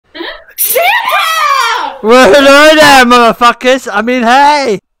Well, hello there, motherfuckers. I mean,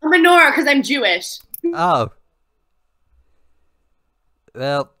 hey. I'm a Nora because I'm Jewish. Oh.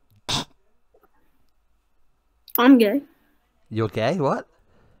 Well. I'm gay. You're gay? What?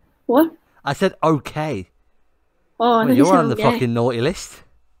 What? I said okay. Oh, I Well, you're on the gay. fucking naughty list.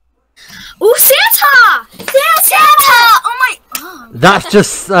 Oh, Santa! Santa! Oh my... Oh. That's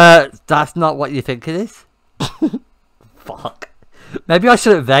just, that's not what you think it is. Fuck. Maybe I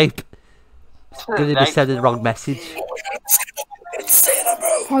shouldn't vape. Gonna be sending the wrong message. It's Santa,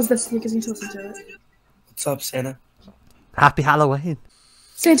 bro. Pause this because you listen to it. What's up, Santa? Happy Halloween.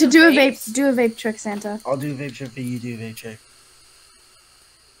 Santa, do a vape trick, Santa. I'll do a vape trick for you, do a vape trick.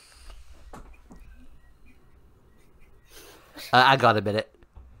 I got a minute.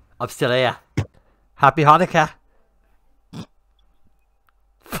 I'm still here. Happy Hanukkah.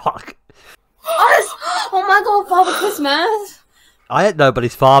 Fuck. Oh my god, Father Christmas! I ain't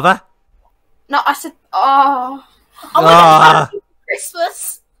nobody's father. No, I said, oh. I want Ah. a pony for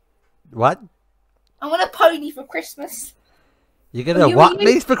Christmas. What? I want a pony for Christmas. You're gonna what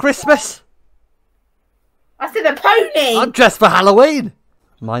me for Christmas? I said a pony! I'm dressed for Halloween.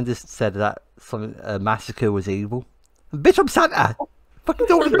 Mine just said that something, a massacre was evil. Bitch, I'm Santa. Fucking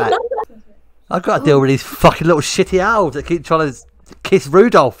talking about. I've got to deal with these fucking little shitty elves that keep trying to kiss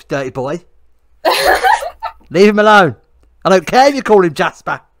Rudolph, dirty boy. Leave him alone. I don't care if you call him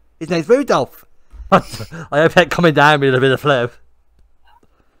Jasper. His name's Rudolph. I hope they're coming down with a bit of flu.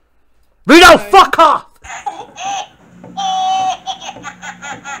 Rudolph, fuck off!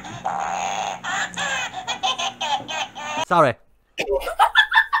 Sorry.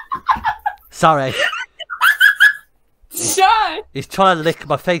 Sorry. Sure. He's trying to lick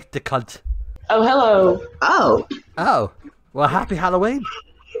my face, the cunt. Oh, hello. Oh. Oh. Well, happy Halloween.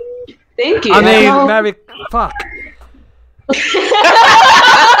 Thank you. I mean, Hello. Merry... Fuck.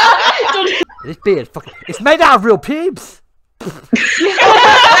 This beard, fucking... It's made out of real pubes.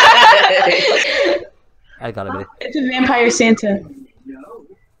 I got a minute. It's a vampire Santa.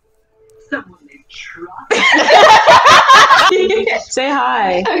 Say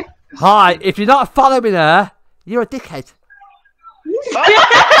hi. Hi, if you're not following her, you're a dickhead.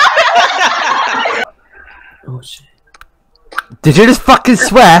 Oh, shit. Did you just fucking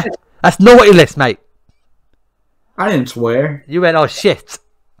swear? That's naughty list, mate. I didn't swear. You went, oh shit.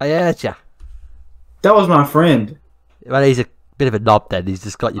 I heard ya. That was my friend. Well, he's a bit of a knob then. He's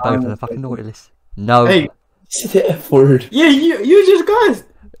just got you both on the fucking naughty list. No. Hey, It's the F word. yeah, you just guys.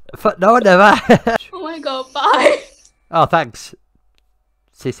 No, I never. Oh my god, bye. Oh, thanks.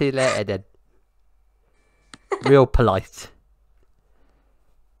 See you later then. Real polite.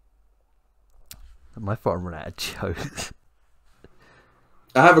 My phone ran out of jokes.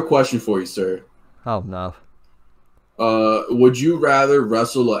 I have a question for you, sir. Oh no. Would you rather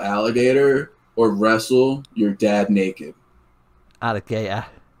wrestle an alligator or wrestle your dad naked? Alligator.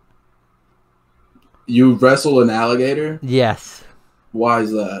 You wrestle an alligator? Yes. Why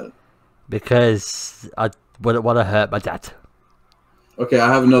is that? Because I wouldn't want to hurt my dad. Okay, I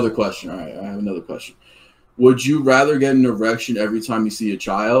have another question. All right, I have another question. Would you rather get an erection every time you see a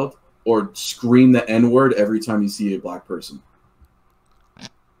child or scream the N-word every time you see a black person?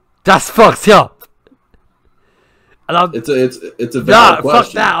 That's fucked up. And I'm... It's a No, valid fuck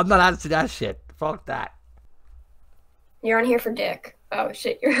question. that. I'm not answering that shit. Fuck that. You're on here for dick. Oh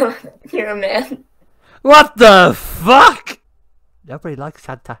shit, you're a man. What the fuck? Nobody likes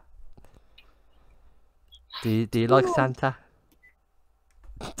Santa. Do you like Santa?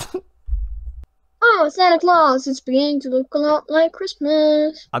 Oh, Santa Claus is beginning to look a lot like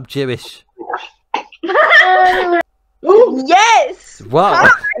Christmas. I'm Jewish. Yes! Whoa.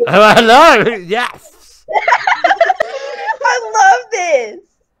 Oh, hello. Yes. I love this!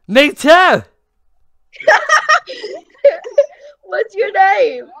 Me too. What's your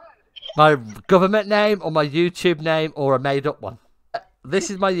name? My government name or my YouTube name or a made up one. This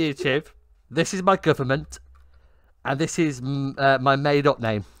is my YouTube. This is my government. And this is my made up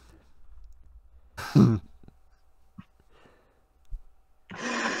name.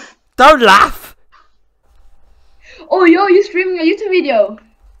 Don't laugh. Oh, yo, you're streaming a YouTube video.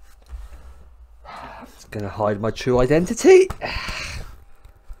 It's gonna hide my true identity.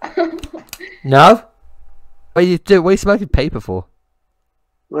 No? What are you smoking paper for?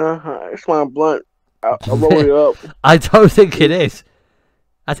 It's my blunt. I roll it up. I don't think it is.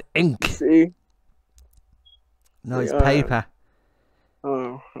 That's ink. See? No, it's paper.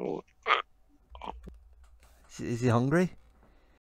 Oh. Is he hungry?